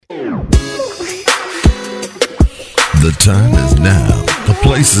The time is now. The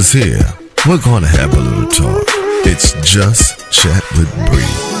place is here. We're going to have a little talk. It's Just Chat with Bree.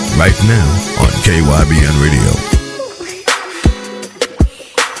 Right now on KYBN Radio.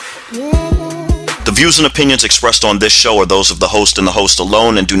 The views and opinions expressed on this show are those of the host and the host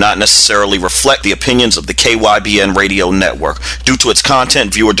alone and do not necessarily reflect the opinions of the KYBN Radio Network. Due to its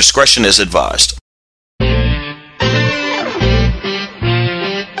content, viewer discretion is advised.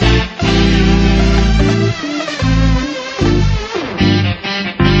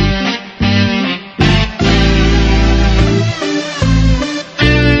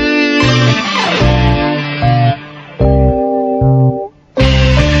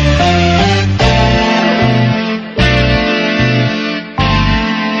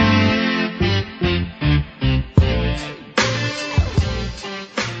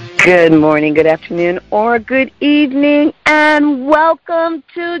 Good morning, good afternoon, or good evening, and welcome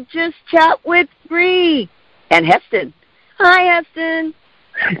to Just Chat with Bree and Heston. Hi, Heston.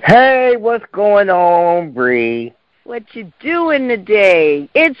 Hey, what's going on, Bree? What you doing today?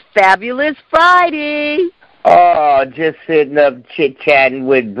 It's Fabulous Friday. Oh, just sitting up chit-chatting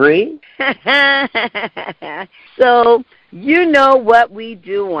with Bree. So, you know what we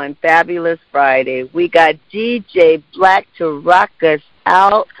do on Fabulous Friday. We got DJ Black to rock us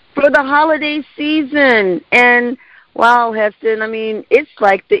out for the holiday season. And, wow, Heston, I mean, it's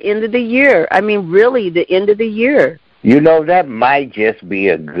like the end of the year. I mean, really, the end of the year. You know, that might just be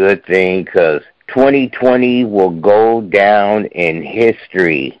a good thing because 2020 will go down in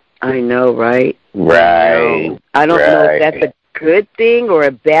history. I know, right? Right. I don't know if that's a good thing or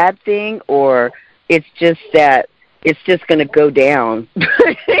a bad thing, or it's just that it's just going to go down.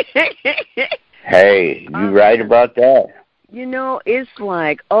 Hey, you right about that. You know, it's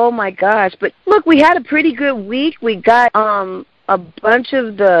like, oh, my gosh. But, look, we had a pretty good week. We got a bunch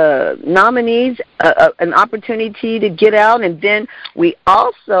of the nominees an opportunity to get out, and then we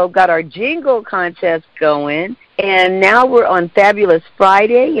also got our jingle contest going. And now we're on Fabulous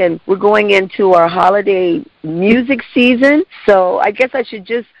Friday, and we're going into our holiday music season. So I guess I should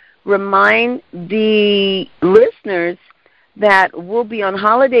just remind the listeners that we'll be on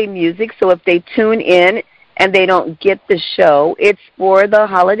holiday music. So if they tune in and they don't get the show, it's for the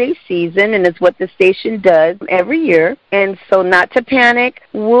holiday season, and it's what the station does every year. And so not to panic.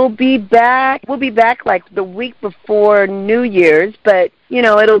 We'll be back. We'll be back like the week before New Year's, but, you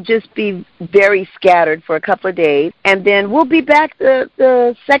know, it'll just be very scattered for a couple of days. And then we'll be back the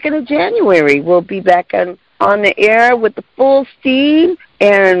 2nd of January. We'll be back on the air with the full steam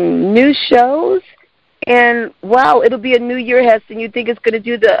and new shows. And, wow, it'll be a new year, Heston. You think it's going to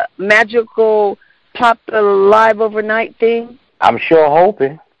do the magical pop the live overnight thing? I'm sure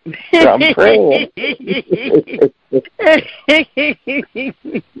hoping. I'm praying.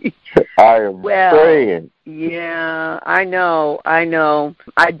 I am praying. Yeah, I know. I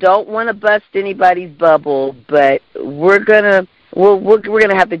don't want to bust anybody's bubble, but we're gonna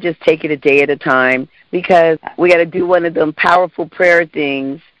have to just take it a day at a time, because we got to do one of them powerful prayer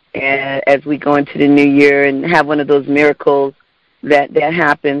things as we go into the new year and have one of those miracles that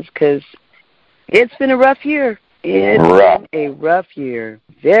happens, because it's been a rough year. It's been a rough year.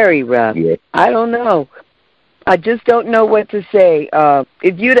 Very rough. Yeah. I don't know. I just don't know what to say.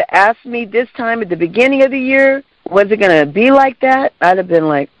 If you'd have asked me this time at the beginning of the year, was it going to be like that? I'd have been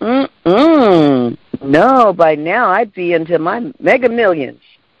like, no, by now I'd be into my mega millions.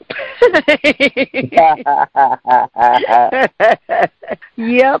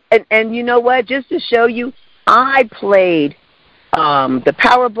 Yep. And you know what? Just to show you, I played the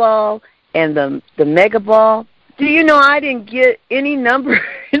Powerball and the Mega Ball. Do you know I didn't get any numbers?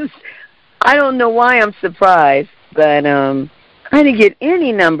 I don't know why I'm surprised, but I didn't get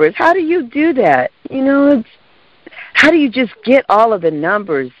any numbers. How do you do that? You know, how do you just get all of the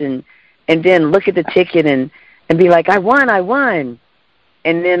numbers and then look at the ticket and be like, I won.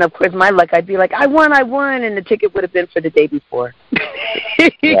 And then, of course, my luck, I'd be like, I won, and the ticket would have been for the day before.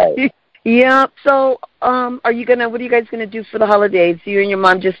 Right. Yeah. So, what are you guys gonna do for the holidays? You and your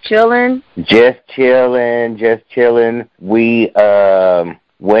mom just chilling? Just chilling. We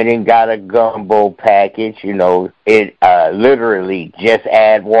went and got a gumbo package. You know, it literally just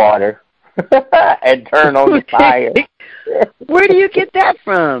add water and turn on the fire. Where do you get that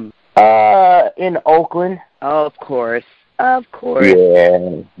from? In Oakland. Oh, of course. Yeah.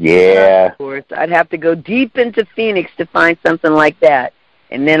 Of course. I'd have to go deep into Phoenix to find something like that.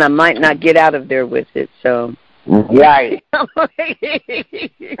 And then I might not get out of there with it, so. Right.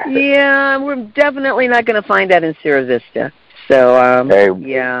 Yeah, we're definitely not going to find that in Sierra Vista. So,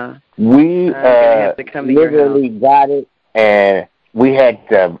 yeah. We literally got it, and we had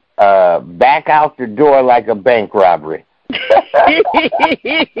to back out the door like a bank robbery.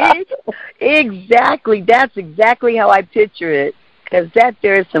 Exactly. That's exactly how I picture it. Because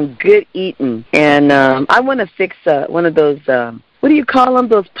there is some good eating. And I want to fix one of those, what do you call them,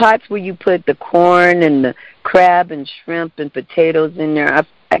 those pots where you put the corn and the crab and shrimp and potatoes in there.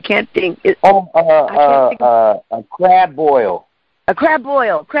 I can't think. A crab boil. A crab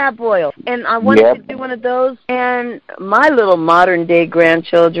boil. And I wanted to do one of those. And my little modern-day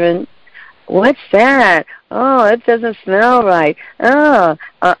grandchildren, what's that? Oh, it doesn't smell right. Oh,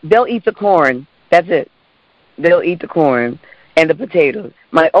 they'll eat the corn. That's it. They'll eat the corn and the potatoes.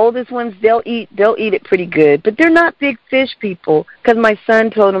 My oldest ones, they'll eat it pretty good. But they're not big fish people, because my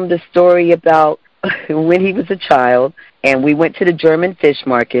son told them the story about when he was a child, and we went to the German fish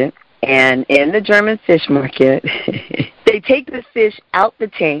market. And in the German fish market, they take the fish out the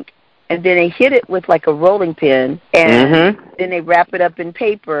tank, and then they hit it with like a rolling pin, and then they wrap it up in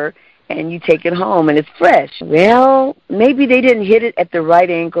paper, and you take it home, and it's fresh. Well, maybe they didn't hit it at the right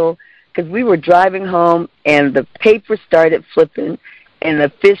angle, because we were driving home, and the paper started flipping, and the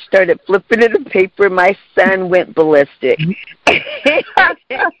fish started flipping in the paper. My son went ballistic. He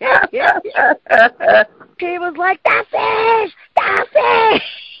was like, "The fish! The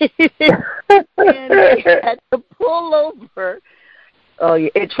fish!" And he had to pull over. Oh, yeah,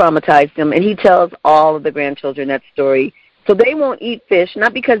 it traumatized him. And he tells all of the grandchildren that story. So they won't eat fish,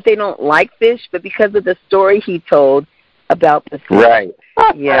 not because they don't like fish, but because of the story he told about the fish. Right.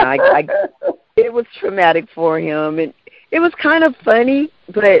 Yeah, it was traumatic for him. And it was kind of funny,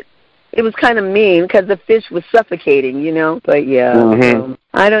 but it was kind of mean because the fish was suffocating, you know. But yeah,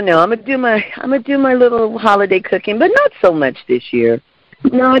 I don't know. I'm gonna do my little holiday cooking, but not so much this year.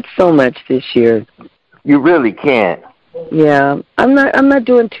 Not so much this year. You really can't. Yeah, I'm not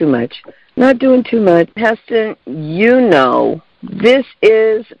doing too much. Not doing too much. Heston, you know, this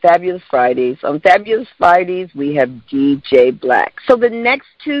is Fabulous Fridays. On Fabulous Fridays, we have DJ Black. So the next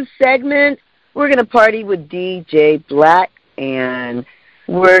two segments, we're going to party with DJ Black, and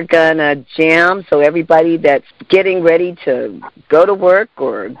we're going to jam. So everybody that's getting ready to go to work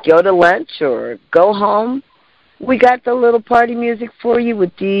or go to lunch or go home, we got the little party music for you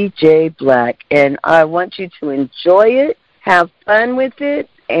with DJ Black. And I want you to enjoy it, have fun with it,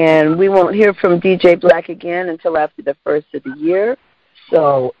 and we won't hear from DJ Black again until after the first of the year.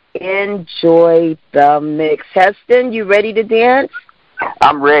 So enjoy the mix. Heston, you ready to dance?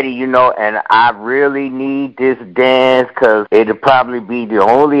 I'm ready, you know, and I really need this dance because it'll probably be the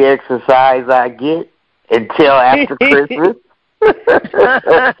only exercise I get until after Christmas.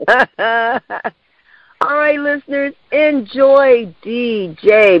 All right, listeners, enjoy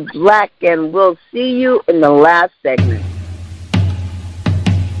DJ Black, and we'll see you in the last segment.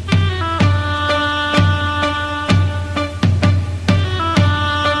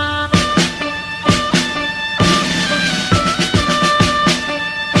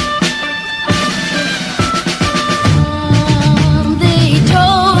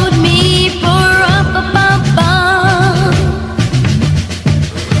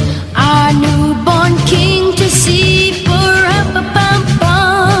 See, for up a bum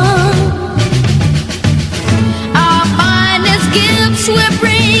bum.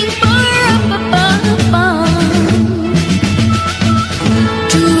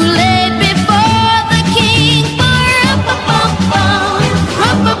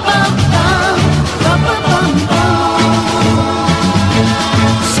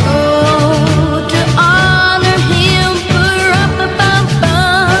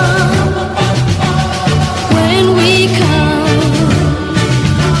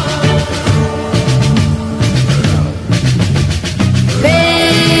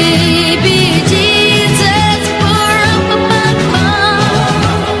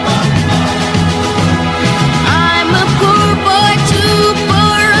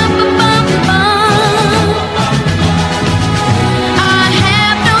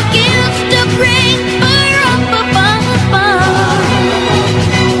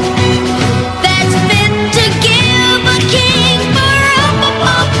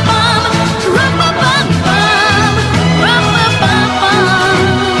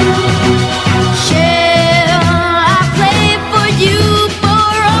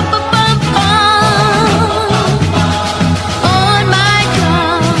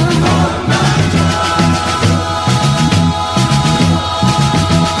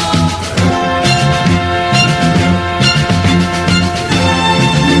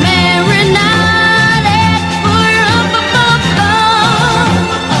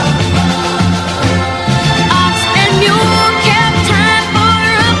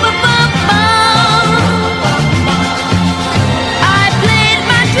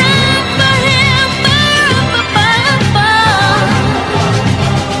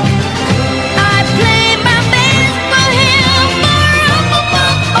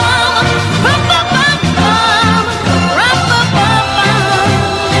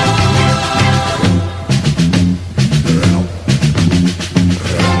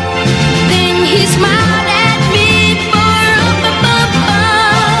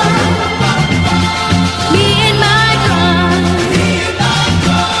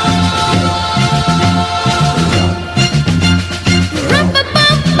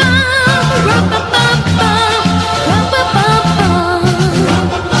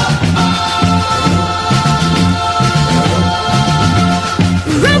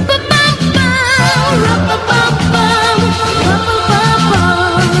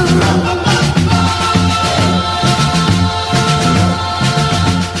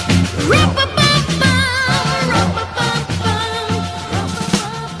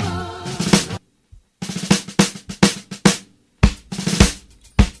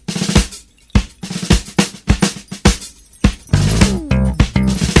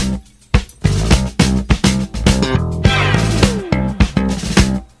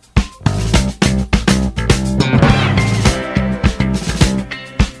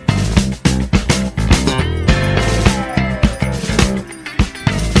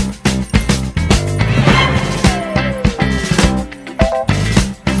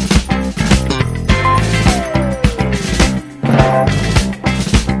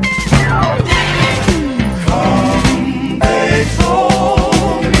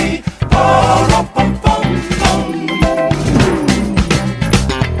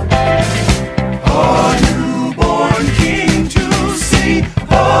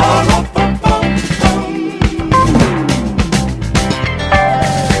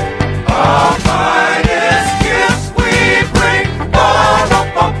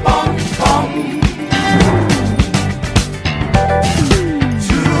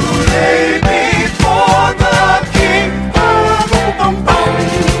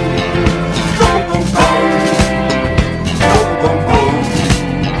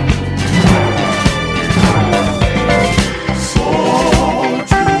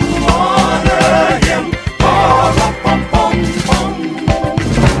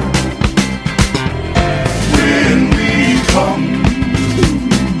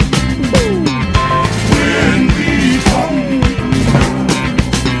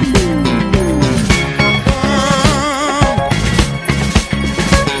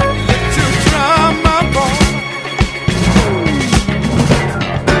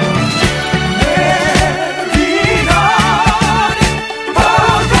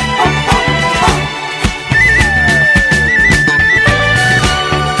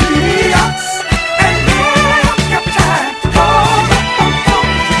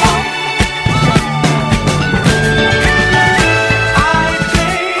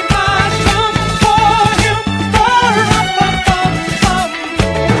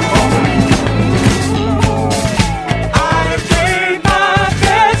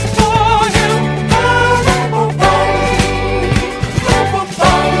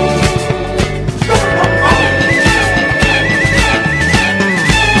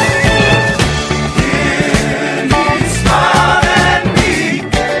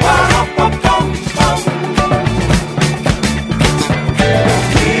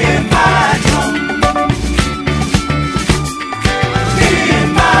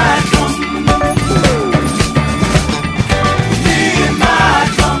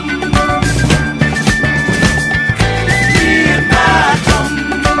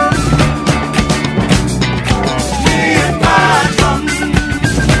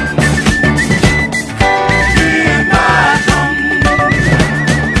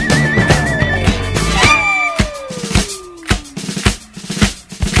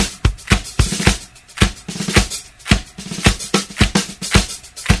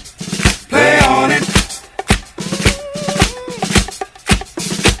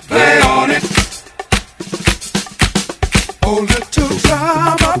 Oh, little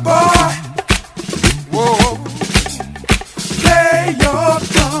drummer boy, whoa, play your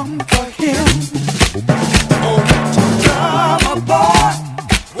drum for him. Oh, little drummer boy,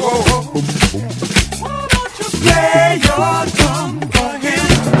 whoa, play your drum for him.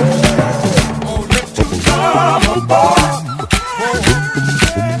 Oh, little drummer boy, whoa,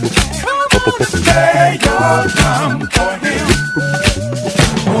 play your drum for him.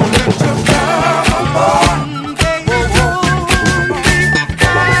 Oh, little drummer boy.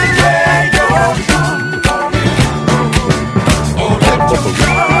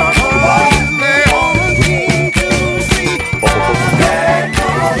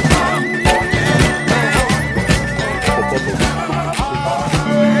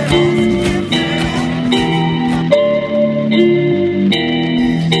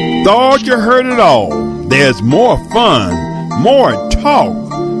 Thought you heard it all. There's more fun, more talk,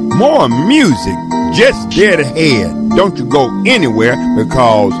 more music just dead ahead. Don't you go anywhere,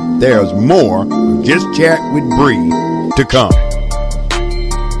 because there's more of Just Chat with Bree to come.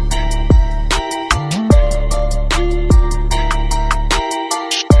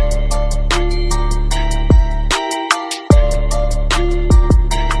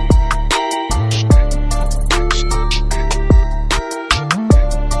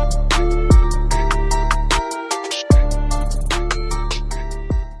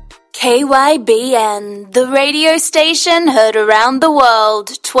 KYBN, the radio station heard around the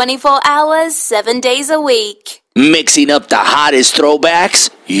world, 24 hours, 7 days a week. Mixing up the hottest throwbacks,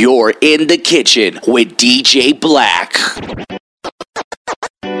 you're in the kitchen with DJ Black.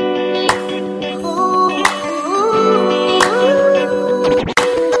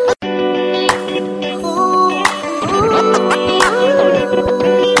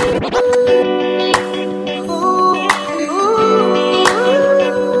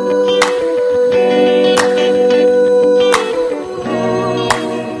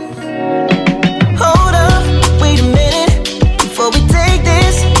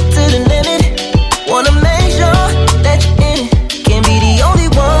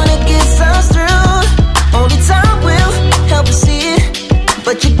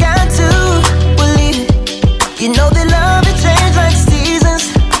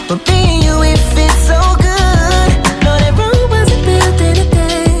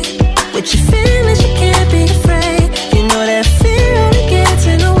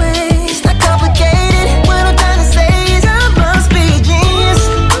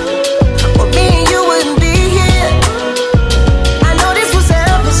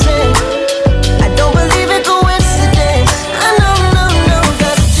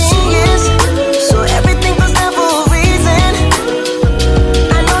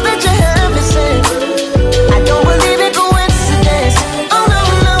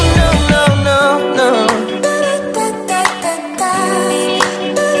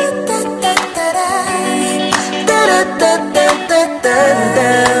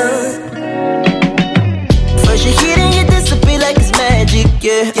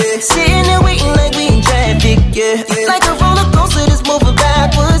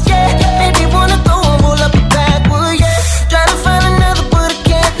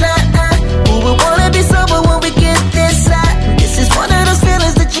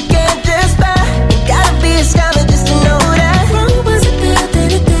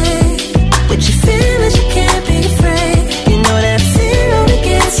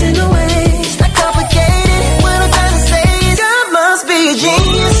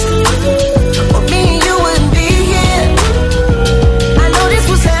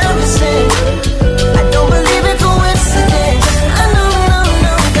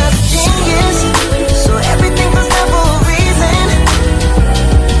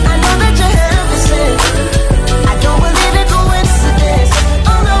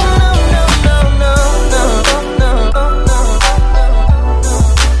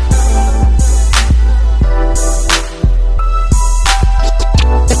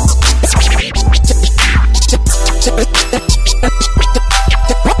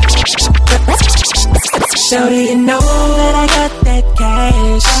 Shawty, you know that I got that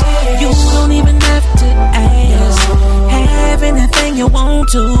cash. You don't even have to ask. Have anything you want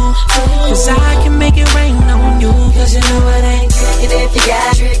to, cause I can make it rain on you. Cause you know it ain't trickin' if you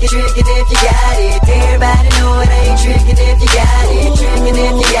got it, trickin' if you got it. Everybody know it ain't trickin' if you got it, trickin'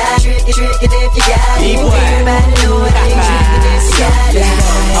 if you got it, trickin' if you got it. Everybody know it ain't trickin' if you got it.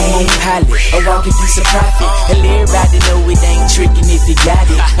 I'm on pilot, a walking piece of profit. And everybody know it ain't trickin' if you got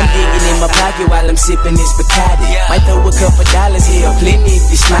it. I'm digging in my pocket while I'm sipping this Bacardi. Might throw a couple dollars here, plenty if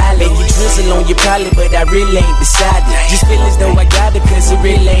you smiling. You drizzle on your pilot, but I really ain't decided. Just feel as though I got it, cause it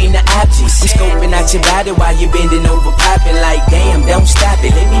really ain't an object. I'm scoping out at your body while you bending over, popping like damn, don't stop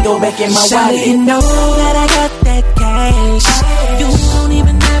it. Let me go back in my wallet. You know that I got that cash. You don't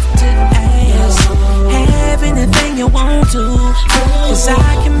even have to ask. Have anything you want to, 'cause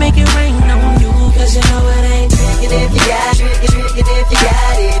I can make it rain on you. 'Cause you know it ain't trickin' if you got it, trickin' if you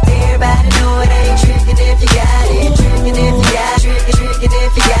got it. Everybody know it ain't trickin' if you got it, trickin' if you got it, trickin'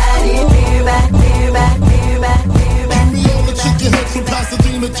 if you got it. Everybody. Your head from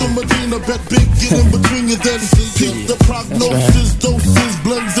Pasadena to Medina, bet big, get in between your then keep the prognosis, doses,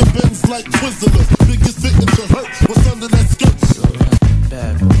 blends and bends like Twizzlers. Biggest fitting to hurt, what's under that skirt?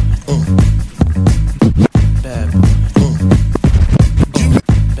 Bad boy. Bad boy.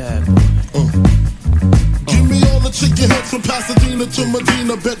 Give me all the chicken heads from Pasadena to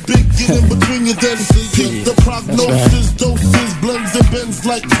Medina, bet big, get in between your then keep the prognosis, doses, blends and bends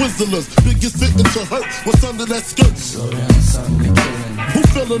like Twizzlers. Biggest fitting to hurt, what's under that skirt? Who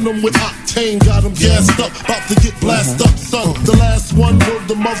filling them with octane? Got them gassed up, about to get blasted up, son. The last one word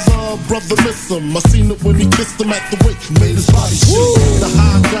the mother, brother miss him. I seen it when he kissed him at the wake, made his body shake. The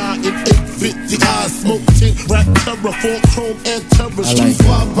high guy in 850 eyes, smoke tint, rap terror, full chrome and terror. Street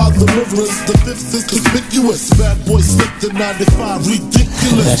fly by the rivers, the fifth is conspicuous. Bad boy slipped in 95,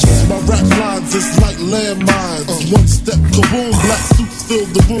 ridiculous. My rap lines is like landmines. One step, kaboom, black suits fill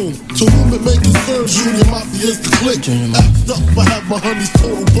the room. To whom it may concern, Junior Mafia's the click. Act up, I have my honey's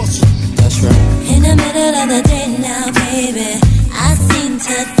total bustle. That's right. In the middle of the day now, baby, I seem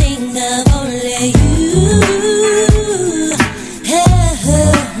to think of only you.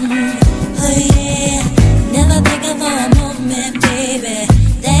 Oh yeah, never think of for a moment, baby,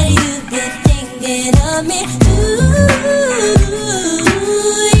 that you've been thinking of me.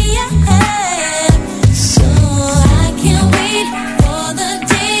 So I can't wait for the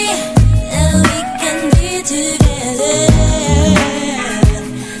day that we can be together.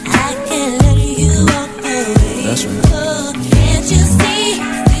 That's right. Oh, can't you see,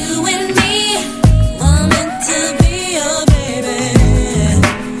 you and me were meant to be your baby,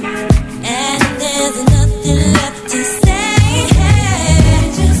 and there's nothing left to say.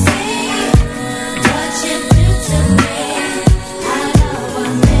 Can't you see what you do to me? I know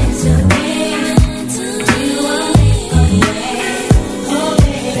I'm meant to be. You are me, oh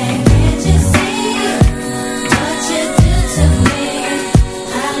baby. Can't you see what you do to me?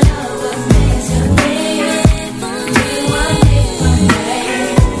 I know I'm meant to be.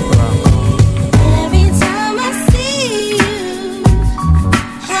 Every time I see you,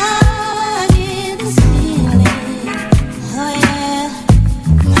 I get this feeling, oh yeah,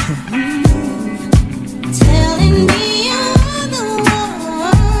 telling me you're the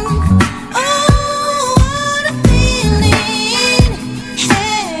one. Oh, what a feeling,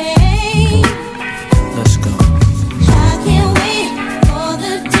 hey. Let's go. I can't wait for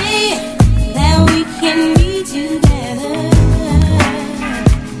the day that we can be together.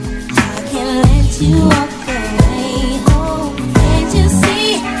 I can't let you walk away. Oh, can't you see,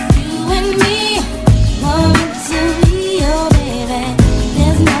 you and me were meant to be your baby.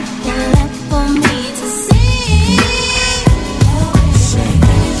 There's nothing left for me to say. Oh,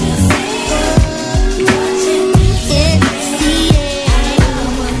 can't you see what you do to me? I know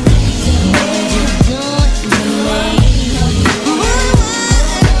what you're doing to me.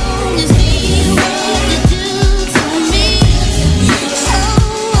 Just see what you do to me.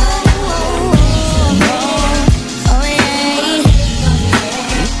 Oh yeah.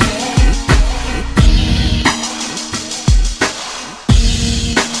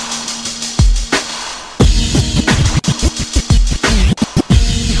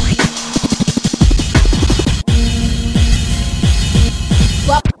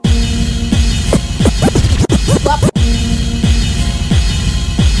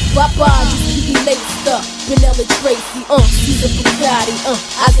 Papa, just keep me laced up. Vanilla Tracy, Caesar Bugatti,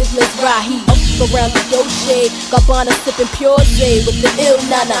 Isaac Mizrahi. Up around the Dolce, Gabbana sipping Pure J with the ill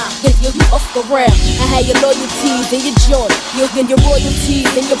nana. Then you up around. I had your loyalties and your joint. You'll get your royalties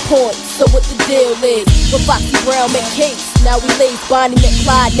and your points. So what the deal is? With Foxy Brown McCase. Now we lace Bonnie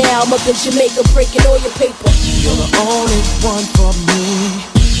McClyde. Now I'm up in Jamaica breaking all your paper. You're the only one for me.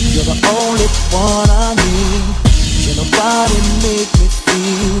 You're the only one I need. Can nobody make me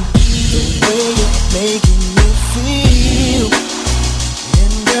feel the way you're making me feel?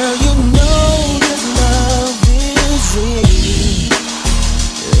 And girl, you know this love is real.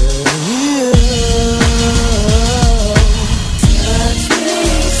 Touch me,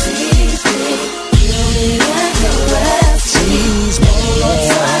 seize me, feel me and caress me. Tease me, one more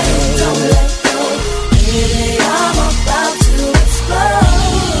time, don't let go. Baby, I'm about to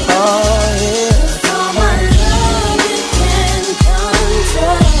explode. Oh yeah. All my love you can come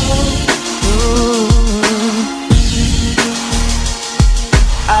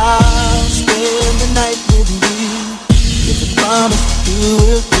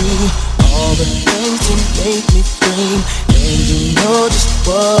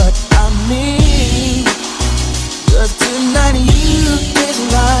what I mean. 'Cause tonight you is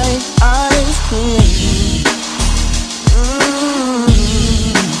like ice cream.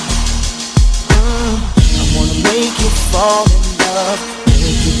 I wanna make you fall in love,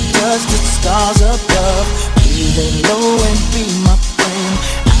 make you touch the stars above. Be lay low and be my friend.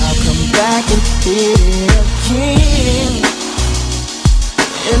 I'll come back and hit it again.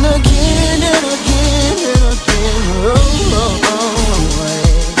 And again and again and again. Oh, oh, oh, oh,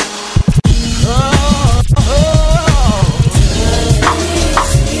 oh, oh.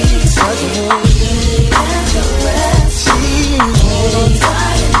 Touch me, catch your breath. Hold on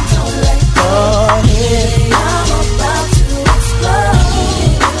tight and don't let go. I'm about to explode.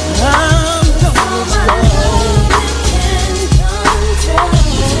 I'm going to explode.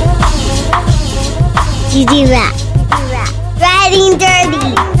 GD Rap. Riding dirty.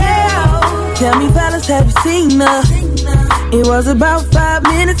 Tell me, fellas, have you seen her? It was about 5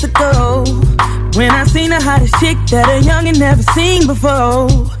 minutes ago when I seen the hottest chick that a youngin' never seen before.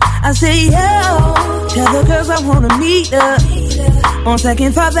 I say, yo, tell the girls I wanna meet her. On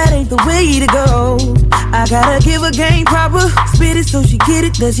second thought, that ain't the way to go. I gotta give her game proper, spit it so she get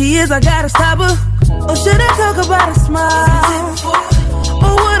it. There she is, I gotta stop her. Or should I talk about a smile?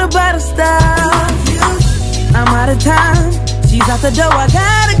 Or what about a style? I'm out of time. She's out the door, I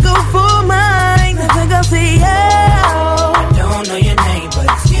gotta go for mine. I think I'll say, yeah. I don't know your name, but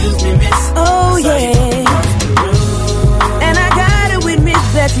excuse me, miss. Oh, yeah. And I gotta admit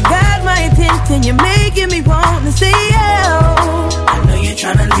that you got my attention. You're making me want to say, yeah. I know you're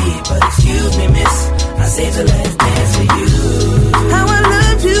trying to leave, but excuse me, miss. I saved the last dance for you. How I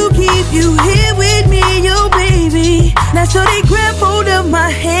love to keep you here with me, yo, baby. Now, so they grab hold of my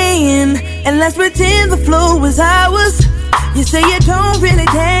hand and let's pretend the flow is ours. You say you don't really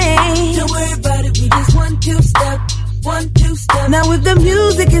dance. Don't worry about it, we just 1, 2 step, 1, 2 step. Now if the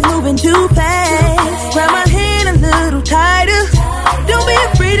music is moving too fast, grab my hand a little tighter. Don't be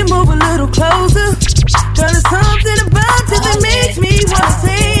afraid to move a little closer. Girl, there's something about you that makes me wanna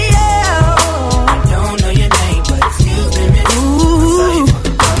say, yeah. I don't know your name, but excuse me, miss. Ooh.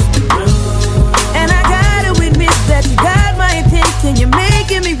 And I gotta admit that you got my attention. You're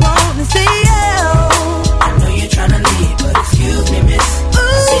making me want to say, yeah. I know you're trying to leave, but excuse me, miss. I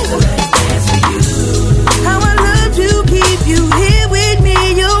saved the last dance for you. How I love to keep you here with me,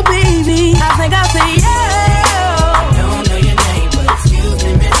 yo, baby. I think I'll say, yeah. I don't know your name, but excuse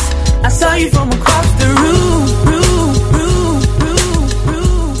me, miss. I saw you from across the room.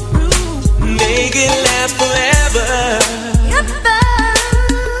 Make it last forever.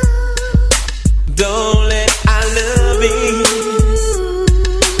 Don't let our love be.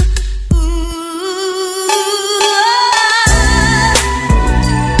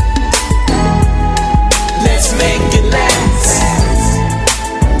 Let's make it last.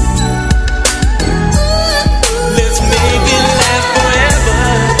 Let's make it last forever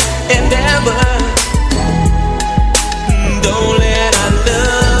and ever. Don't let our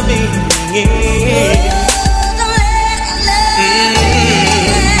love be.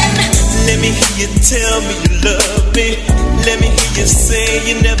 Let me hear you tell me you love me. Let me hear you say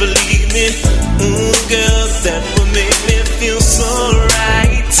you never leave me. Ooh, girl, that would make me feel so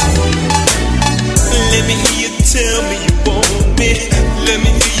right. Let me hear you tell me you want me. Let me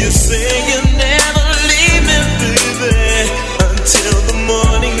hear you say you never leave me, baby, until the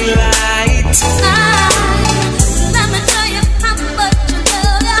morning light. Let me tell you how much I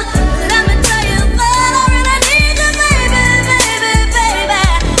love ya. Let me tell you that I really need you, baby, baby, baby.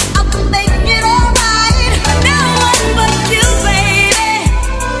 I can make it alright. No one but you, baby,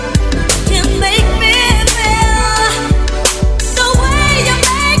 can make me feel the way you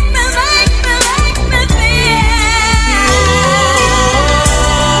make me feel.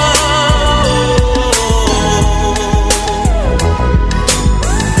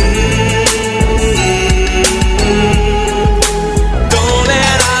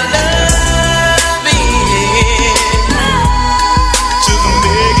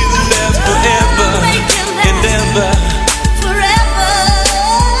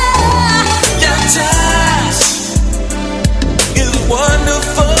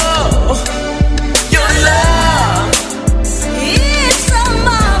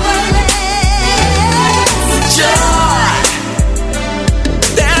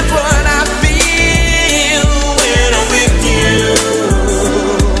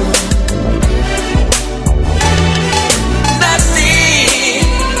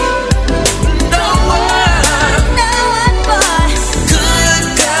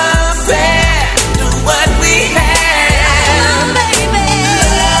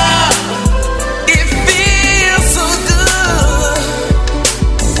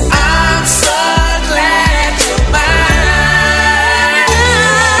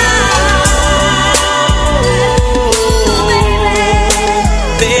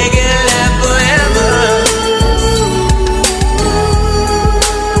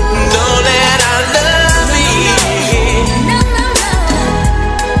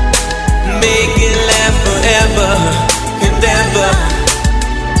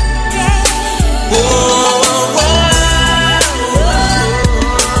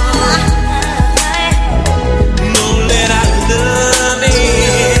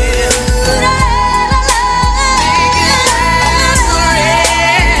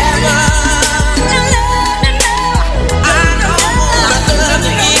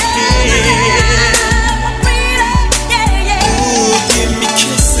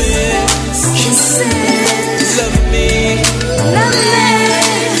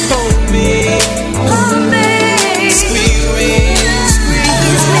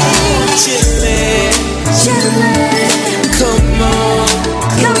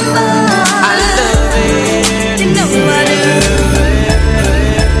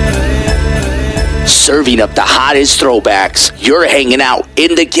 serving up the hottest throwbacks. You're hanging out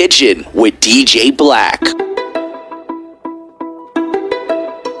in the kitchen with DJ Black.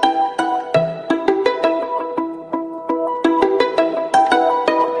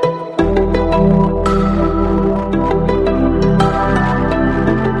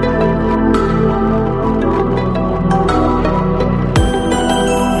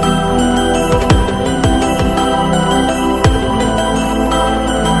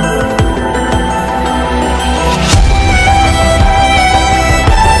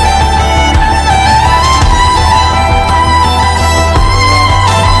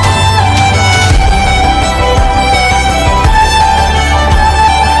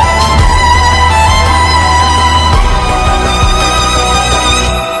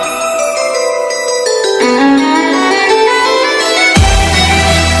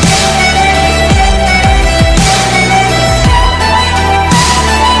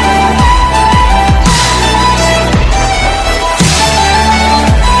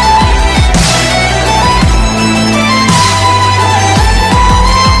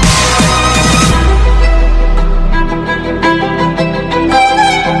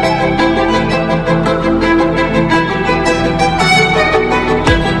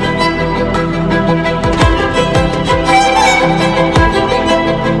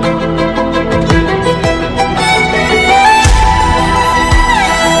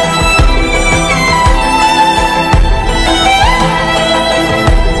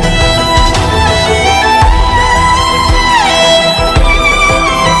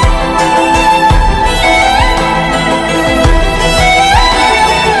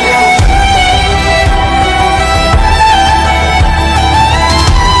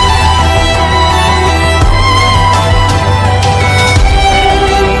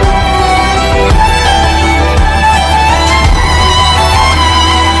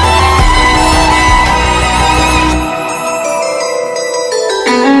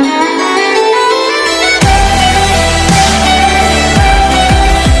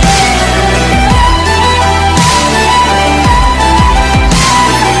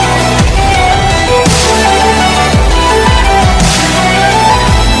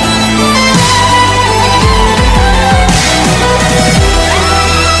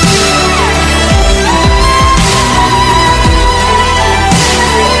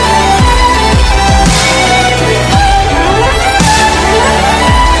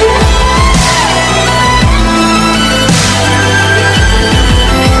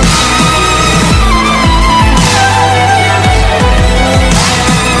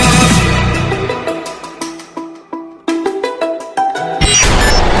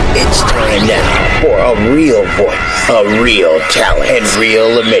 A real talent and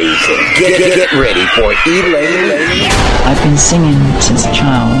real amazing. Get ready for Elaine. I've been singing since a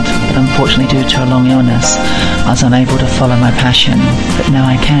child, but unfortunately due to a long illness, I was unable to follow my passion, but now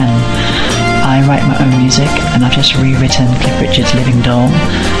I can. I write my own music, and I've just rewritten Cliff Richard's Living Doll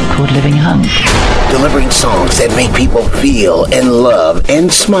called Living Hunk. Delivering songs that make people feel and love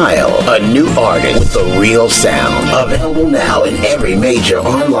and smile. A new artist with the real sound. Available now in every major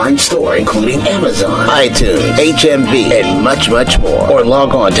online store, including Amazon, iTunes, HMV, and much, much more. Or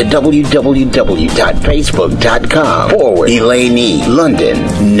log on to www.facebook.com/Elaine E. London.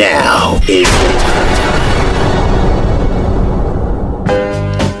 Now is the time.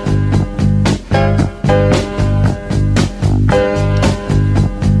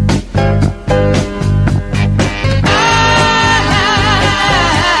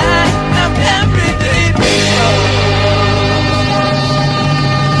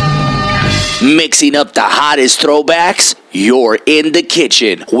 Mixing up the hottest throwbacks, you're in the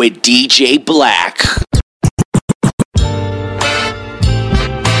kitchen with DJ Black.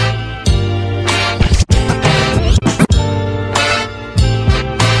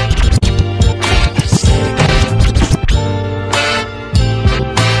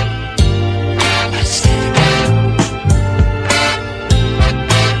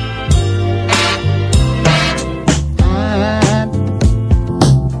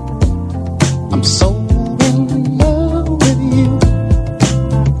 I'm so in love with you.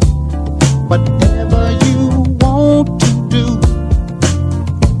 Whatever you want to do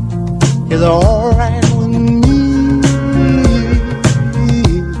is alright with me.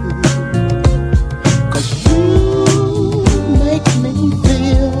 'Cause you make me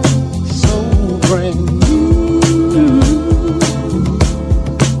feel so brand new.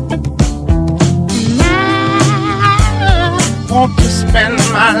 I want to spend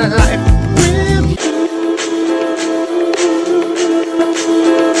my life with you.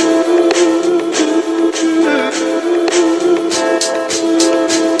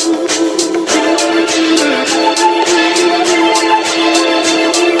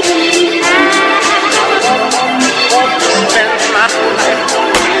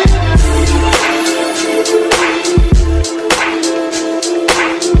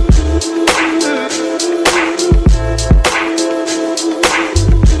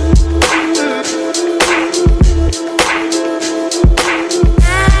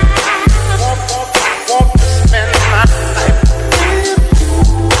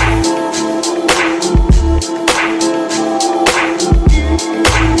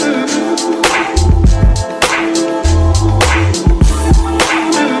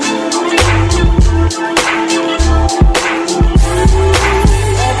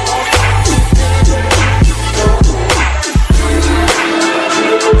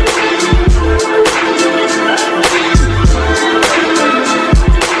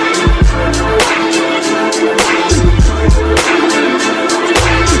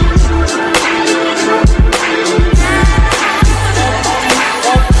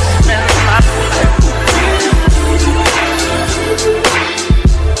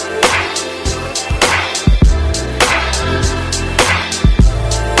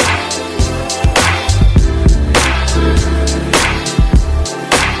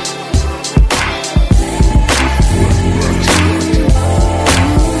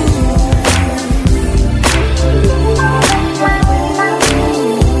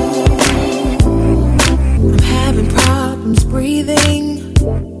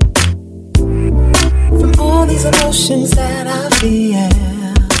 these emotions that I feel.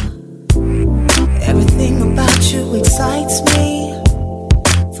 Everything about you excites me.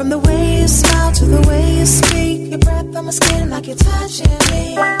 From the way you smile to the way you speak, your breath on my skin like you're touching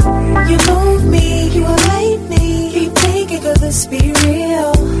me. You move me, you elate me. Keep thinking could this be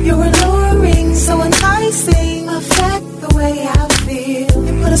real? You're alluring, so enticing. Affect the way I feel.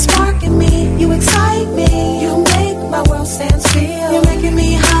 You put a spark in me, you excite me. You make my world stand still. You're making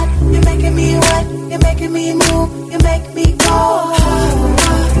me hot, you're making me wet. You're making me move, you make me go.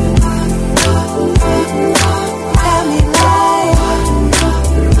 Tell me life.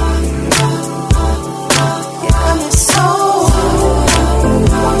 You got me so.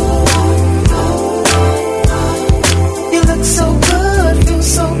 You look so good, feel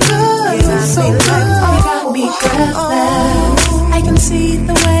so good, feel so good. You got me breathless. I can see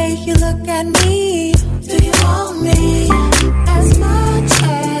the way you look at me. Do you want me as much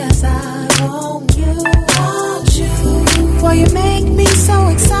as I want you? Want you? Boy, you make me so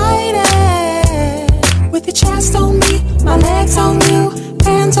excited. With your chest on me, my legs on you,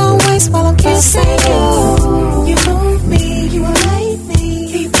 hands on waist while I'm kissing you. You move me, you elate me.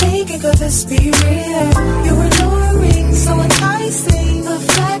 Keep thinking could this be real? You're alluring, so enticing.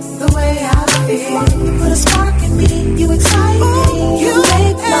 Affect the way I feel. You put a spark in me, you excite me. You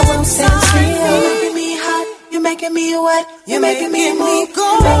make my world stand still. You're making me hot, you're making me wet. You're making me move,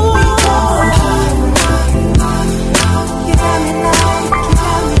 you make me go. You got me like, you got me like.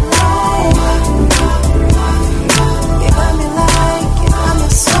 You got me like, you got me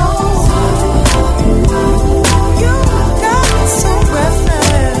so. You got me so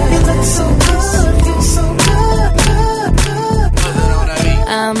breathless. You look so good, feel so good, good, good.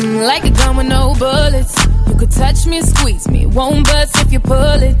 I'm like a gun with no bullets. You could touch me, squeeze me, won't bust if you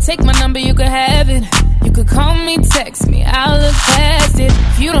pull it. Take my number, you could have it. You could call me, text me, I'll look past it.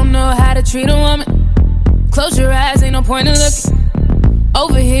 If you don't know how to treat a woman, close your eyes, ain't no point in looking.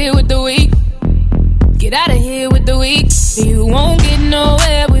 Over here with the weak, get out of here with the weak. You won't get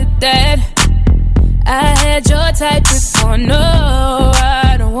nowhere with that. I had your type before, no,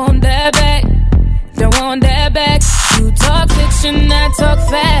 I don't want that back. Don't want that back. You talk fiction, I talk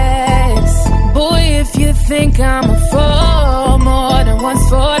facts. Boy, if you think I'm a fool, more than once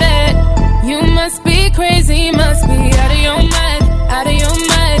for that. You must be crazy, must be out of your mind, out of your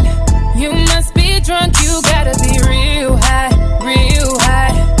mind. You must be drunk, you gotta be real high, real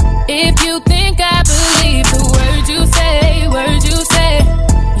high. If you think I believe the words you say,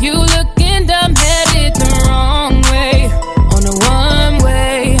 you looking dumb, headed the wrong way, on the one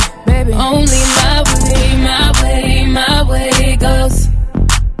way, baby. Only my way, my way, my way goes.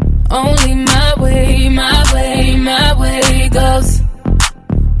 Only my way, my way, my way goes.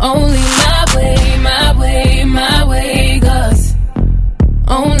 Only my way, my way, my way goes.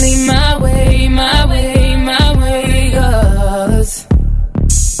 Only my way, my way, my way goes.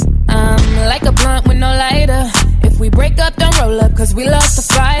 I'm like a blunt with no lighter. If we break up, don't roll up, cause we lost the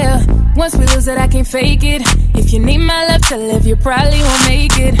fire. Once we lose it, I can't fake it. If you need my love to live, you probably won't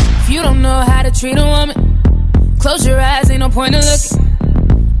make it. If you don't know how to treat a woman, close your eyes, ain't no point in looking.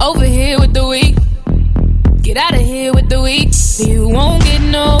 Over here with the weak, get out of here with the weak. You won't get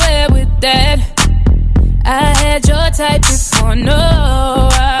nowhere with that. I had your type before, no,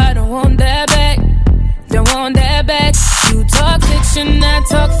 I don't want that back. Don't want that back. You talk fiction, I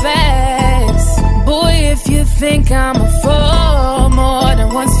talk facts. Boy, if you think I'm a fool, more than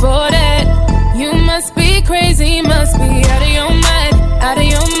once for that. You must be crazy, must be out of your mind, out of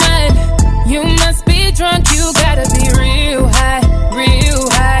your mind. You must be drunk, you gotta be real high, real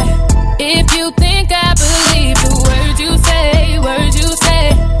high. If you think I believe the words you say,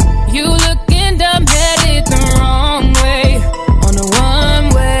 you looking dumb, headed the wrong way, on the one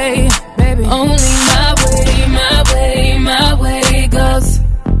way, baby. Only my way, my way, my way goes.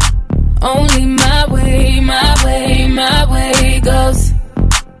 Only my way, my way, my way goes.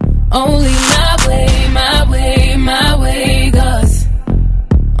 Only my way, my way, my way goes.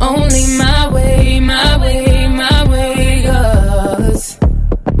 Only my way, my way, my way goes.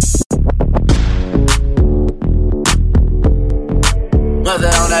 Mother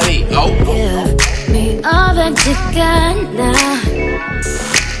on that beat, oh. Give me all that you got now.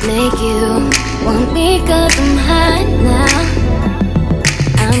 Make you want me cause I'm hot now.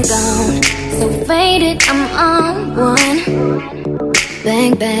 I'm gone, so faded, I'm on one.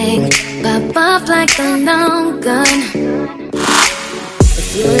 Bang, bang, pop off like a long gun. If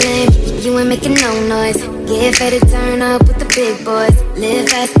you lame, you ain't making no noise. Get ready to turn up with the big boys. Live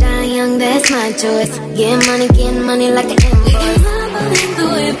fast, die young, that's my choice. Get money like an invoice. Make the money in the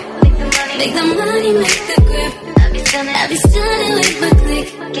whip. Make the money, make the grip. I be stunning with my click.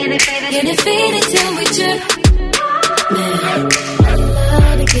 Get it faded till we trip.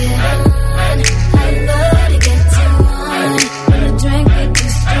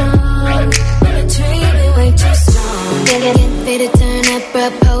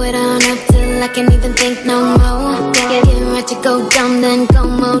 Go dumb, then go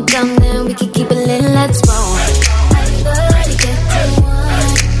more dumb, then we can keep it lit. Let's roll. I love to get to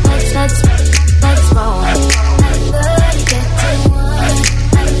one. Let's roll. I love to get to one.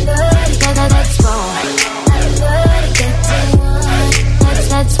 I love to get let's roll. I love to get to one.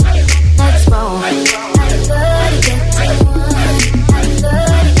 Let's roll. I love to get to one. I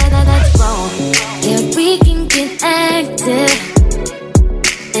love to get let's roll. Yeah, we can get active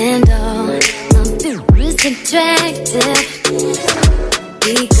and all. Nothing is attractive.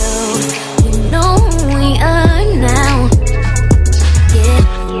 We go, you know who we are now. Yeah,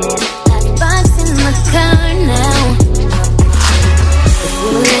 that box in my car now. If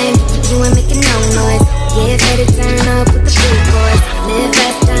you lame, you ain't making no noise. Yeah, better turn up with the big boys. Live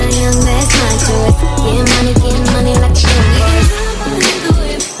fast, die young, that's my choice. Get money like a film. We can jump on in the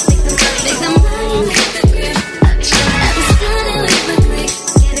whip, make the money, make the grip. I be stunning with my click,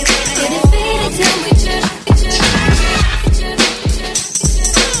 get it faded till we trip.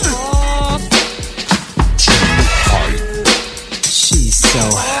 So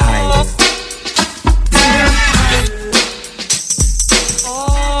high.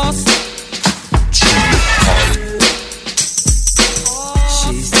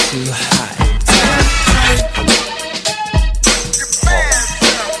 She's too high.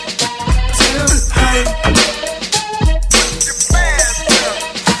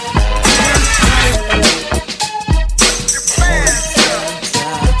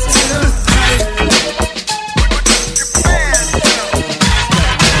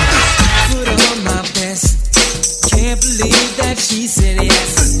 She said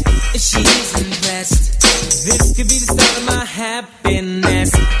yes, she's impressed. This could be the start of my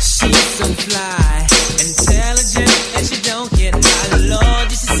happiness. She's so fly, intelligent, and she don't get high.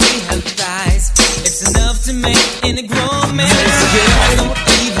 Lord, you should see her thighs. It's enough to make any grown man. This girl don't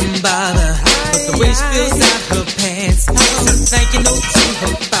even bother, but the way she fills out her pants, so thank you note to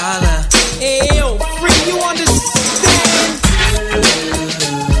her father. Hey, yo, free, you understand?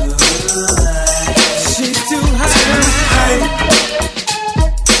 She's too high.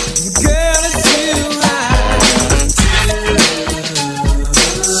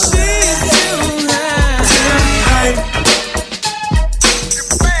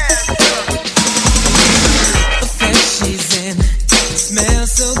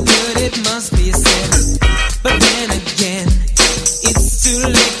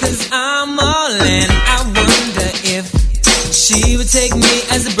 Take me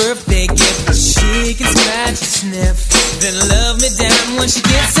as a birthday gift. She can scratch and sniff, then love me down when she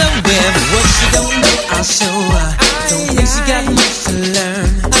gets a whiff. What she don't know, I'll show her. Don't think she got much to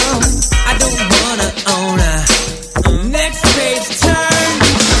learn. I don't wanna own her. Next page turn.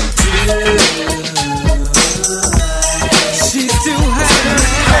 She's too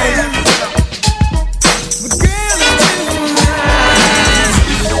high. The girl is too high.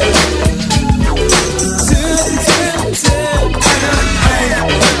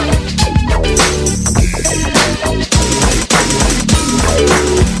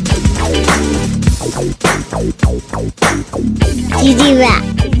 Easy rap.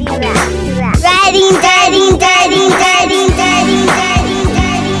 Riding, dirty, dirty, dirty, dirty, dirty,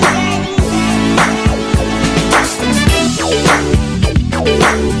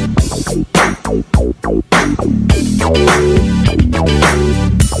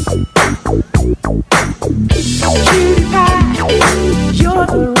 Cutie pie, you're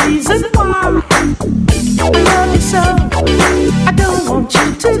the reason why I love you so. I don't want you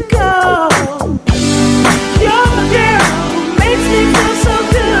to go. You're the girl who makes me feel so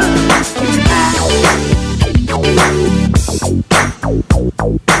good. Cutie pie.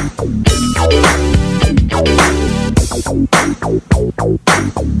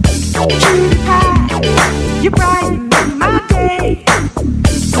 Cutie pie, you brighten my day.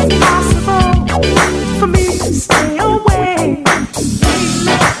 It's impossible for me to stay away.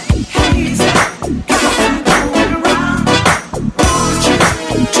 Hazy, got going around. Want you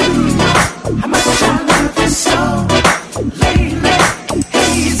to know how much I love you so. Lately,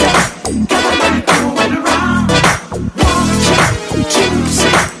 hazy, got my mind going around. Want you to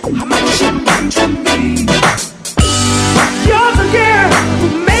see how much you mean to me. You're the girl who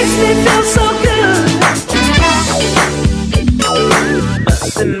makes me feel so good.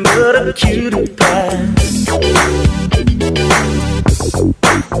 Nothing but a cutie pie.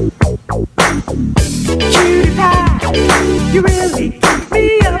 Cutie pie, you really keep me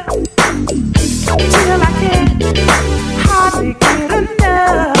up till I can't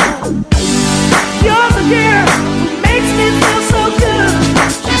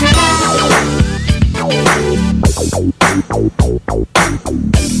You're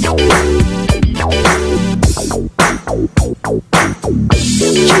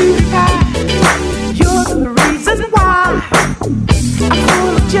the reason why I'm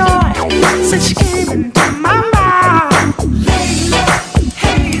full of joy since you came into my life. Layla,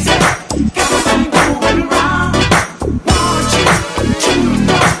 hazy, everything going around. Want you to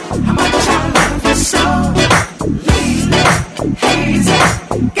know how much I love you so. Layla, hazy,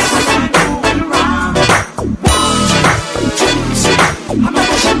 everything going around. Want you to see how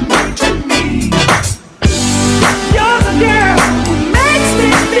much you mean to me. You're the girl who makes me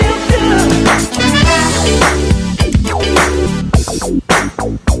feel good.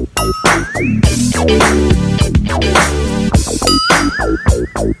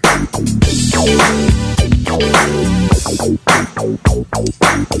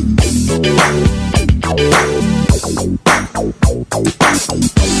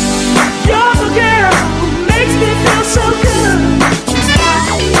 You're the girl who makes me feel so good.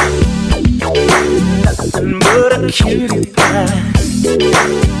 Nothing but a cutie pie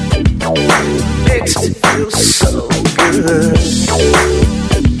makes me feel so good.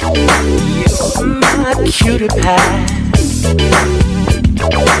 You're my cutie pie.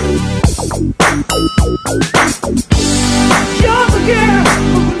 You're the girl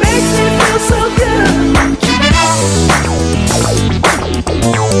who makes me feel so good.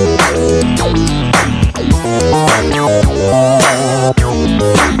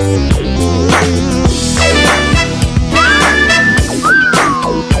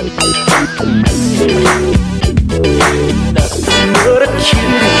 Nothing but a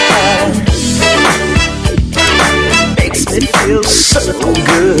cutie pie makes me feel so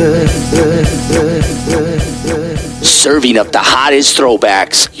good. Serving up the hottest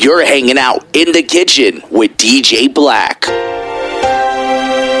throwbacks. You're hanging out in the kitchen with DJ Black.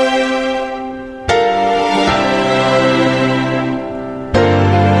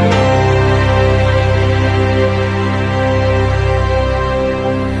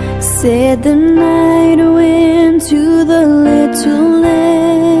 Said the night went to the little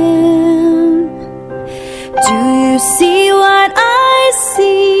lamb. Do you see what I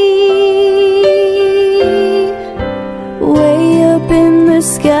see? Way up in the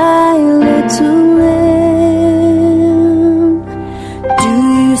sky, little lamb. Do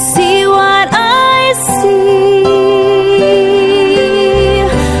you see what I see?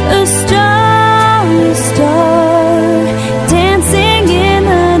 A star, dancing in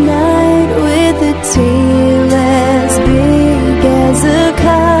the night with a tail as big as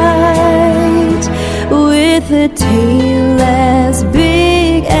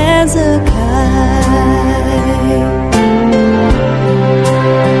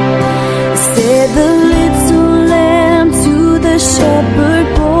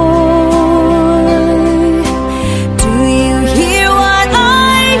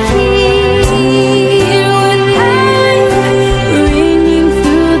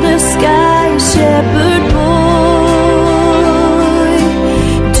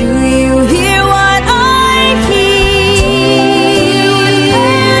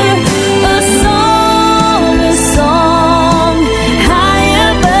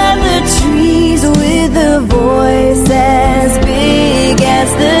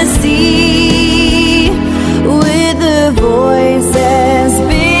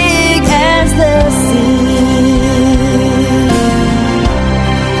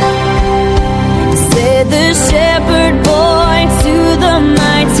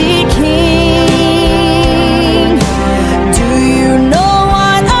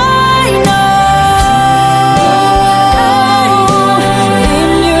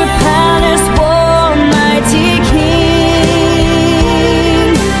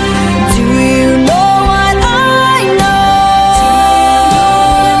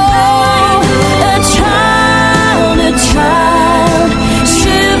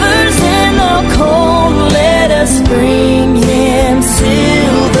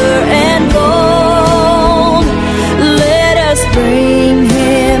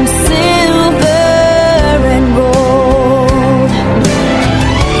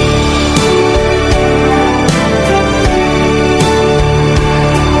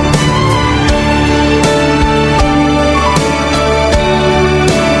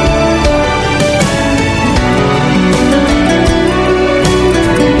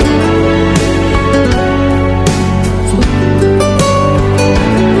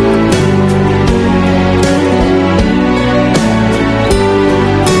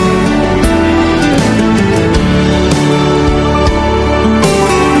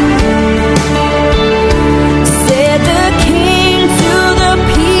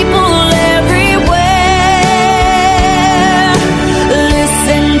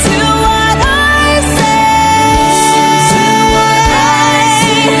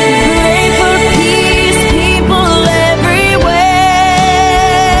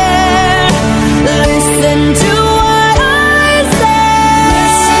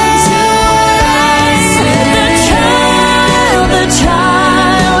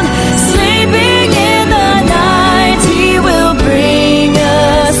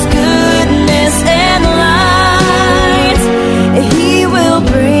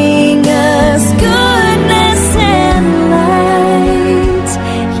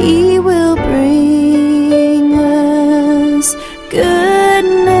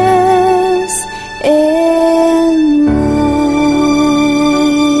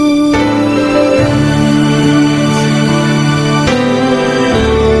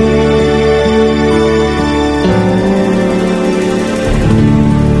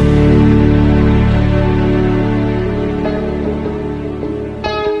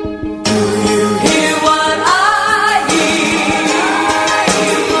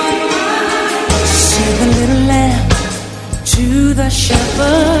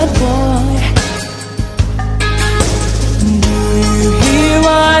shepherd boy. Do you hear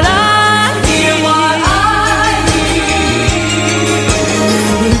what I hear?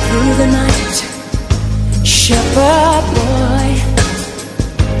 Moving through the night, shepherd boy.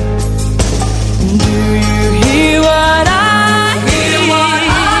 Do you hear what I hear?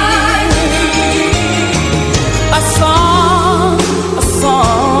 A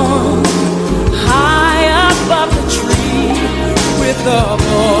song high above the tree, with a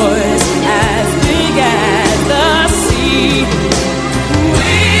voice as big as the sea.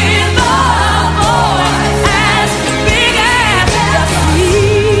 With a voice as big as the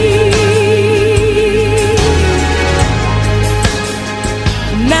sea.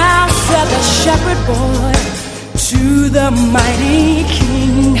 Now said the shepherd boy to the mighty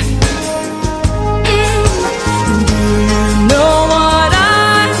king, do you know what I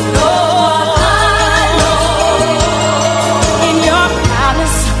know? In your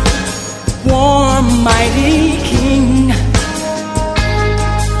palace, warm mighty king,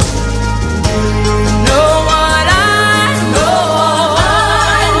 do you know what I know?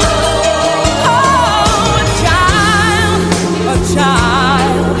 Oh, a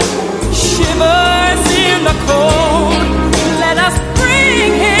child shivers in the cold. Let us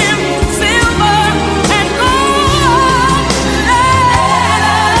bring him silver and gold. Let us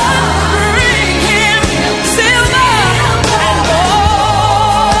bring him silver and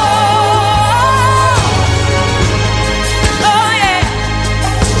gold. Oh yeah.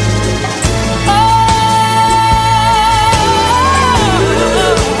 Oh,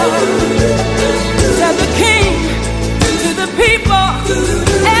 said the king to the people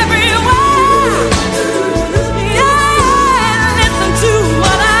everywhere. Yeah, listen to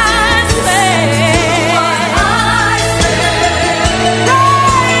what I say.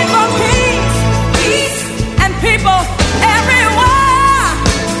 Pray for peace and people everywhere.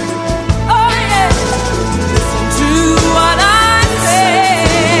 Oh yeah, listen to what I say.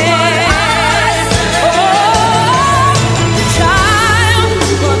 Oh, the child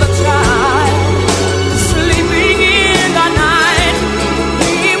sleeping in the night,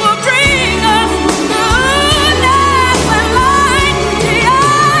 he will bring us goodness and light.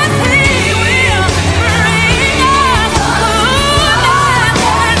 Yes, he will bring us goodness and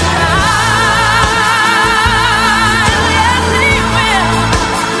light. Yes, he will.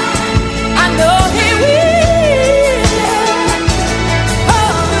 I know he will.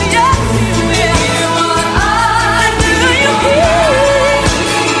 Oh, yes, he will. Do you hear?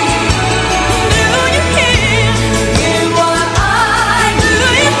 Do you hear? What I do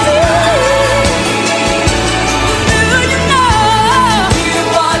you feel? Do you know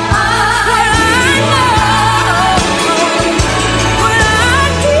what I know? What I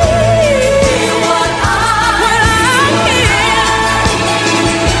hear? What I hear?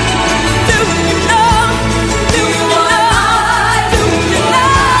 Do you know? Do you know? Do you know what I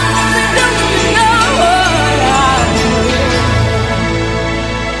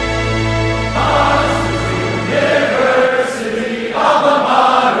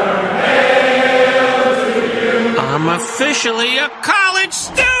I'm officially a college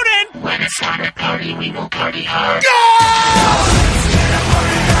student! When it's time to party, we will party hard.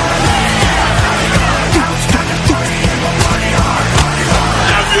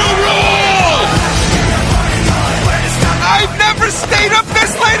 I've never stayed up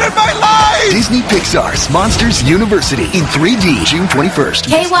this late in my life! Disney Pixar's Monsters University in 3D, June 21st.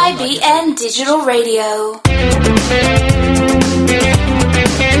 KYBN Digital Radio.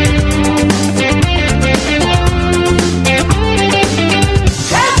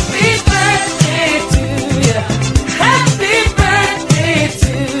 Happy birthday to you. Happy birthday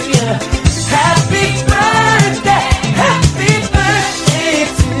to you. Happy birthday. Happy birthday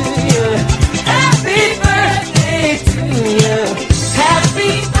to you. Happy birthday to you.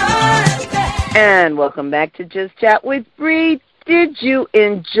 Happy birthday. And welcome back to Just Chat with Bree. Did you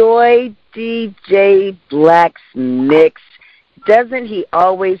enjoy DJ Black's mix? Doesn't he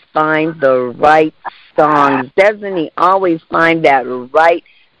always find the right songs? Doesn't he always find that right?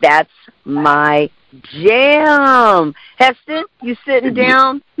 That's my jam. Heston, you sitting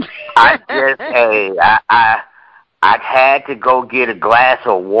down? I had to go get a glass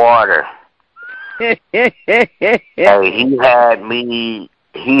of water. Hey, he had me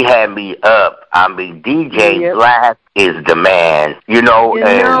up. I mean, DJ Black is the man. You know,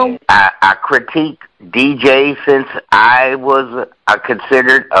 I critique DJ since I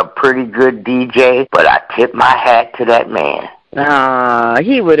considered a pretty good DJ, but I tip my hat to that man.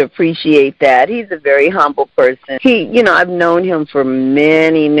 He would appreciate that. He's a very humble person. I've known him for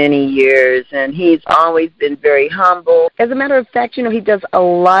many, many years, and he's always been very humble. As a matter of fact, he does a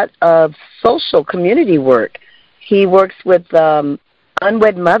lot of social community work. He works with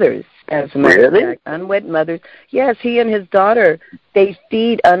unwed mothers, as a matter of fact. Unwed mothers. Yes, he and his daughter, they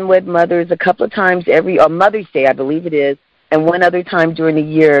feed unwed mothers a couple of times on Mother's Day, I believe it is, and one other time during the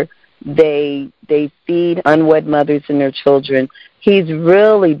year. They feed unwed mothers and their children. He's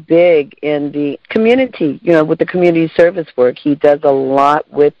really big in the community, with the community service work. He does a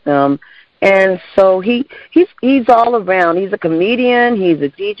lot with them, and so he's all around. He's a comedian. He's a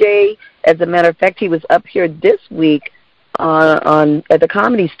DJ. As a matter of fact, he was up here this week at the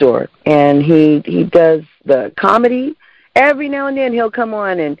Comedy Store, and he does the comedy. Every now and then he'll come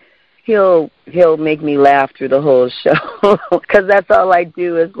on and he'll make me laugh through the whole show, because that's all I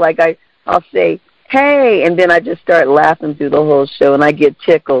do is I'll say, hey, and then I just start laughing through the whole show, and I get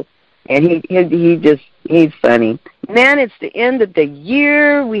tickled, and he's funny. Man, it's the end of the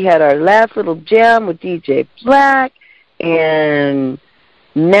year. We had our last little jam with DJ Black, and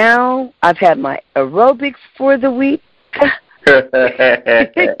now I've had my aerobics for the week.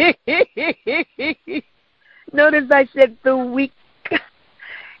 Notice I said the week.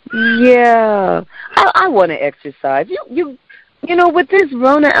 Yeah, I want to exercise. With this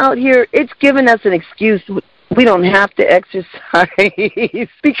Rona out here, it's given us an excuse. We don't have to exercise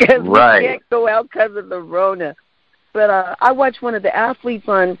because we can't go out because of the Rona. But I watched one of the athletes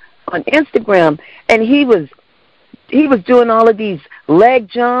on Instagram, and he was doing all of these leg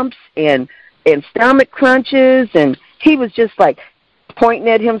jumps and stomach crunches, and he was just pointing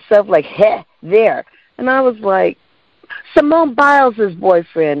at himself heh, there. And I was like, Simone Biles'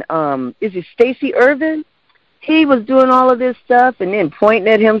 boyfriend, is it Stacey Irvin? He was doing all of this stuff and then pointing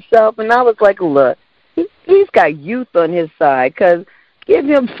at himself, and I was like, look, he's got youth on his side, because give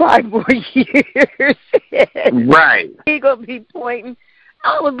him 5 more years. Right. He's going to be pointing.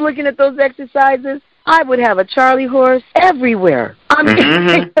 I was looking at those exercises. I would have a Charlie horse everywhere. I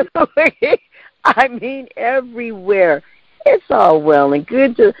mean everywhere. It's all well and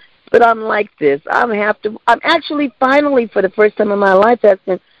good but I'm like this. I'm actually finally, for the first time in my life,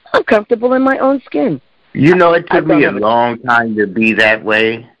 I'm comfortable in my own skin. It took me a long time to be that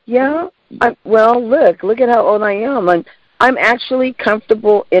way. Yeah. Look at how old I am. I'm actually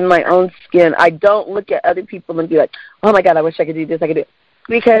comfortable in my own skin. I don't look at other people and be like, oh my God, I wish I could do this, I could do it.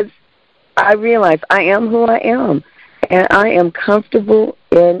 Because I realize I am who I am. And I am comfortable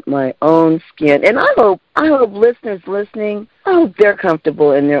in my own skin. And I hope listeners listening, I hope they're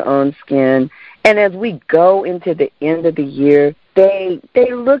comfortable in their own skin. And as we go into the end of the year, they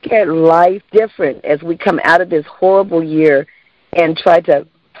look at life different as we come out of this horrible year and try to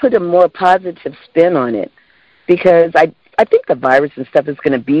put a more positive spin on it. Because I think the virus and stuff is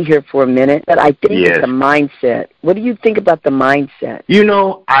going to be here for a minute, but I think it's a mindset. What do you think about the mindset?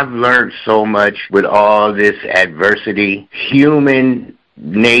 I've learned so much with all this adversity. Human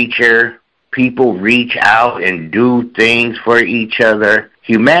nature, people reach out and do things for each other.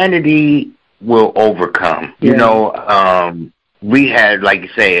 Humanity will overcome. Yeah. We had, like you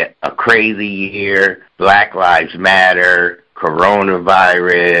say, a crazy year. Black Lives Matter,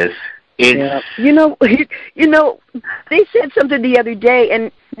 coronavirus. Yeah. They said something the other day,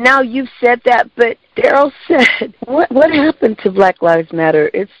 and now you've said that, but Daryl said, what happened to Black Lives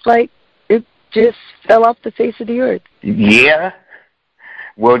Matter? It's like it just fell off the face of the earth. Yeah.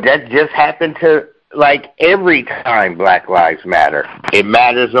 Well, that just happened to, every time Black Lives Matter. It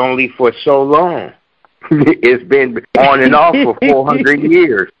matters only for so long. It's been on and off for 400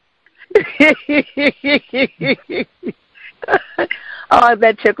 years. Oh,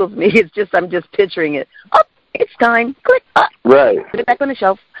 that tickles me. I'm just picturing it. Oh, it's time. Click. Right. Put it back on the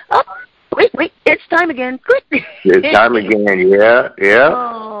shelf. Oh, wait. It's time again. Click. It's time again. Yeah.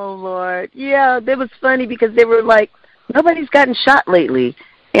 Oh, Lord. Yeah, that was funny because they were like, nobody's gotten shot lately.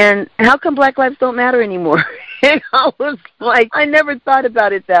 And how come Black Lives don't matter anymore? And I was like, I never thought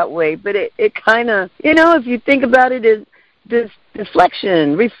about it that way. But it kind of, if you think about it, is this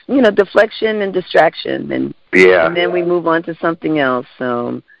deflection, deflection and distraction. And then we move on to something else.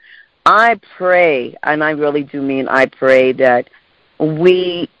 So I pray, and I really do mean I pray, that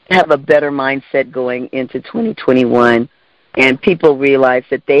we have a better mindset going into 2021 and people realize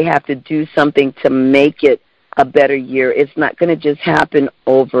that they have to do something to make it a better year. It's not going to just happen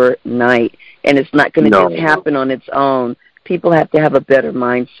overnight, and it's not going to just happen on its own. People have to have a better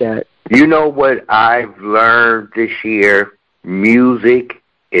mindset. You know what I've learned this year? Music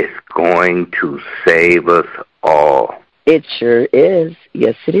is going to save us all. It sure is.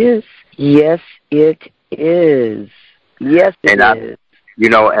 Yes, it is. Yes, it is. Yes, it and is.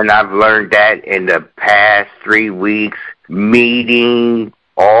 And I've learned that in the past 3 weeks, meeting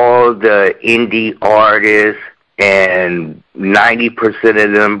all the indie artists, and 90%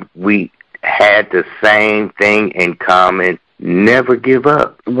 of them, we had the same thing in common: never give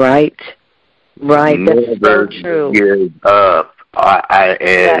up. Right. That's so true. Give up.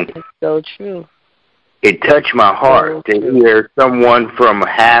 And that is so true. It touched my heart to hear someone from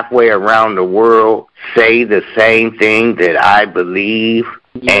halfway around the world say the same thing that I believe,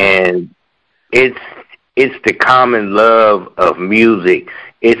 and it's the common love of music.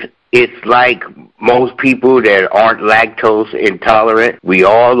 It's like most people that aren't lactose intolerant. We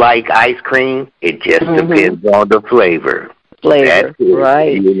all like ice cream. It just depends on the flavor. That's it,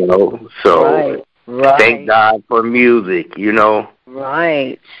 right? So right. Thank God for music.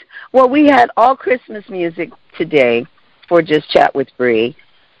 Right. Well, we had all Christmas music today for Just Chat with Bree,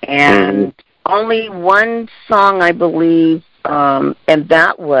 and only one song, I believe, and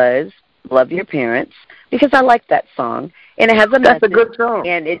that was "Love Your Parents," because I like that song. And it has a message. That's a good song.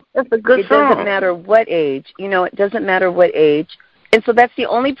 And it song. doesn't matter what age. It doesn't matter what age. And so that's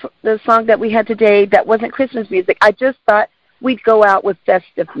the song that we had today that wasn't Christmas music. I just thought we'd go out with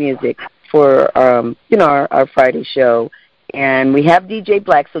festive music for, our Friday show. And we have DJ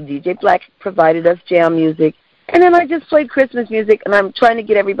Black. So DJ Black provided us jam music. And then I just played Christmas music, and I'm trying to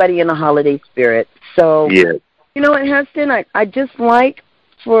get everybody in the holiday spirit. So, you know what, Heston, I just like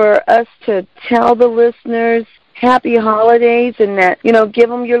for us to tell the listeners happy holidays, and that, give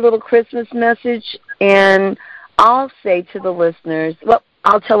them your little Christmas message. And I'll say to the listeners, well,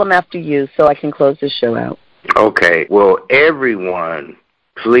 I'll tell them after you so I can close the show out. Okay. Well, everyone,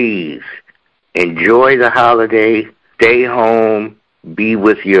 please enjoy the holiday. Stay home. Be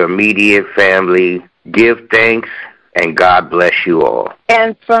with your immediate family. Give thanks, and God bless you all.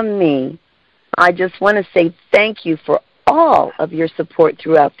 And from me, I just want to say thank you for all of your support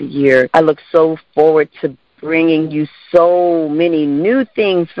throughout the year. I look so forward to bringing you so many new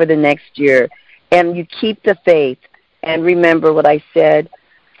things for the next year. And you keep the faith. And remember what I said.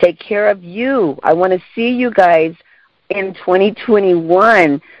 Take care of you. I want to see you guys in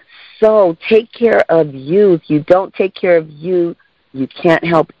 2021. So take care of you. If you don't take care of you, you can't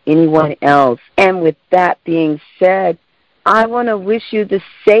help anyone else. And with that being said, I want to wish you the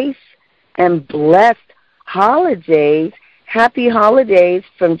safe and blessed holidays. Happy holidays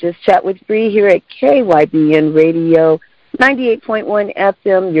from Just Chat with Bree here at KYBN Radio, 98.1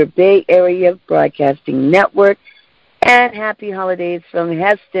 FM, your Bay Area Broadcasting Network. And happy holidays from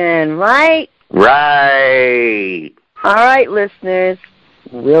Heston, right? Right. All right, listeners.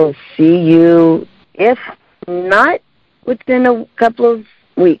 We'll see you, if not within a couple of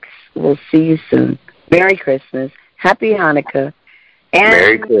weeks. We'll see you soon. Merry Christmas. Happy Hanukkah. And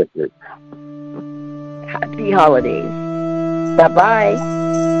Merry Christmas. Happy holidays. Bye-bye.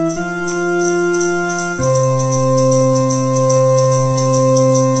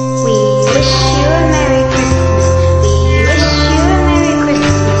 We wish you a Merry Christmas. We wish you a Merry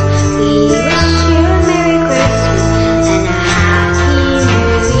Christmas. We wish you a Merry Christmas and a Happy New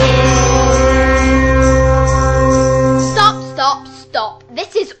Year. Stop.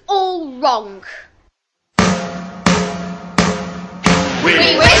 This is all wrong. We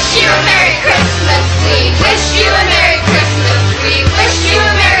wish you a Merry Christmas. We wish you a Merry Christmas. We wish you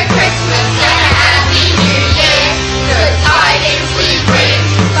a Merry Christmas.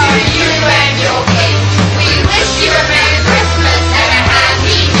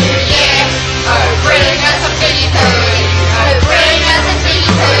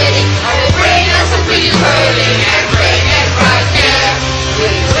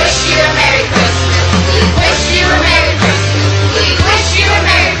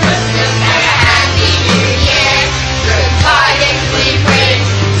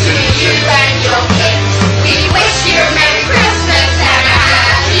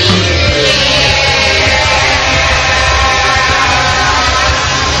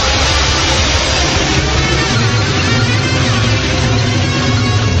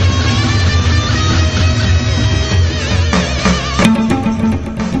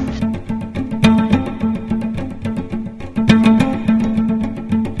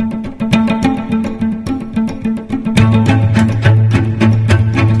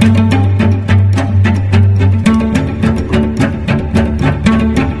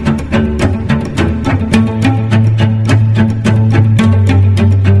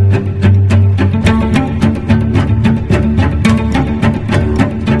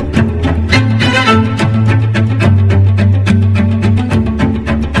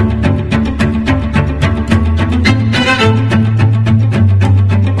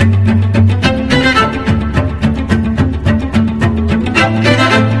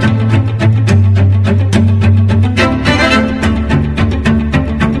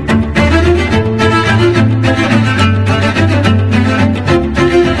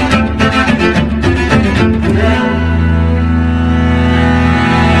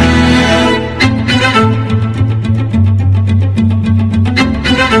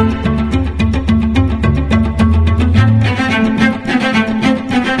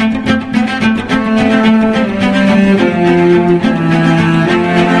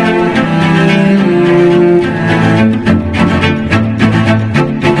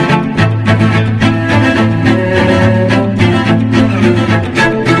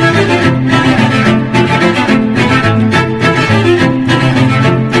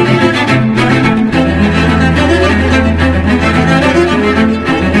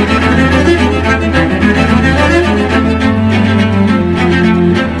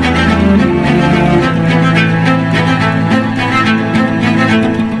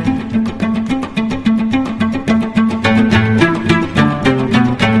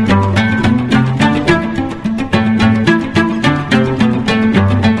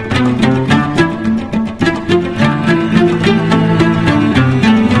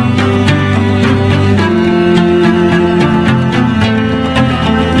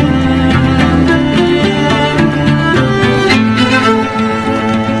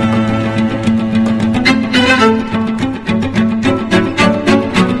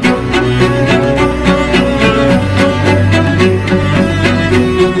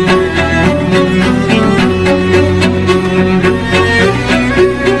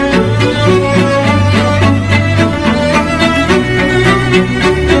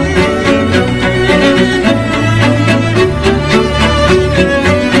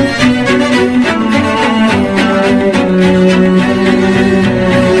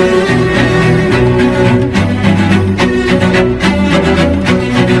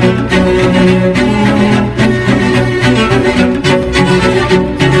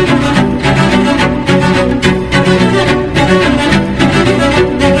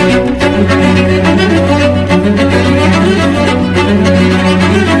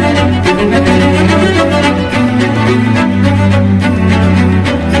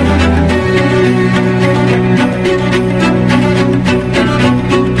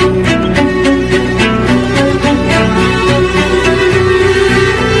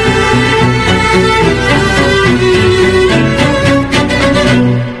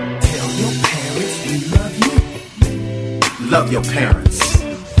 love your parents.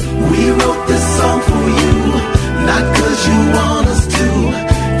 We wrote this song for you, not 'cause you want us to.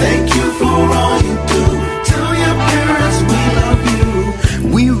 Thank you for all you do. Tell your parents we love you.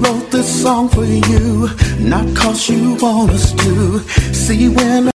 We wrote this song for you, not 'cause you want us to. See when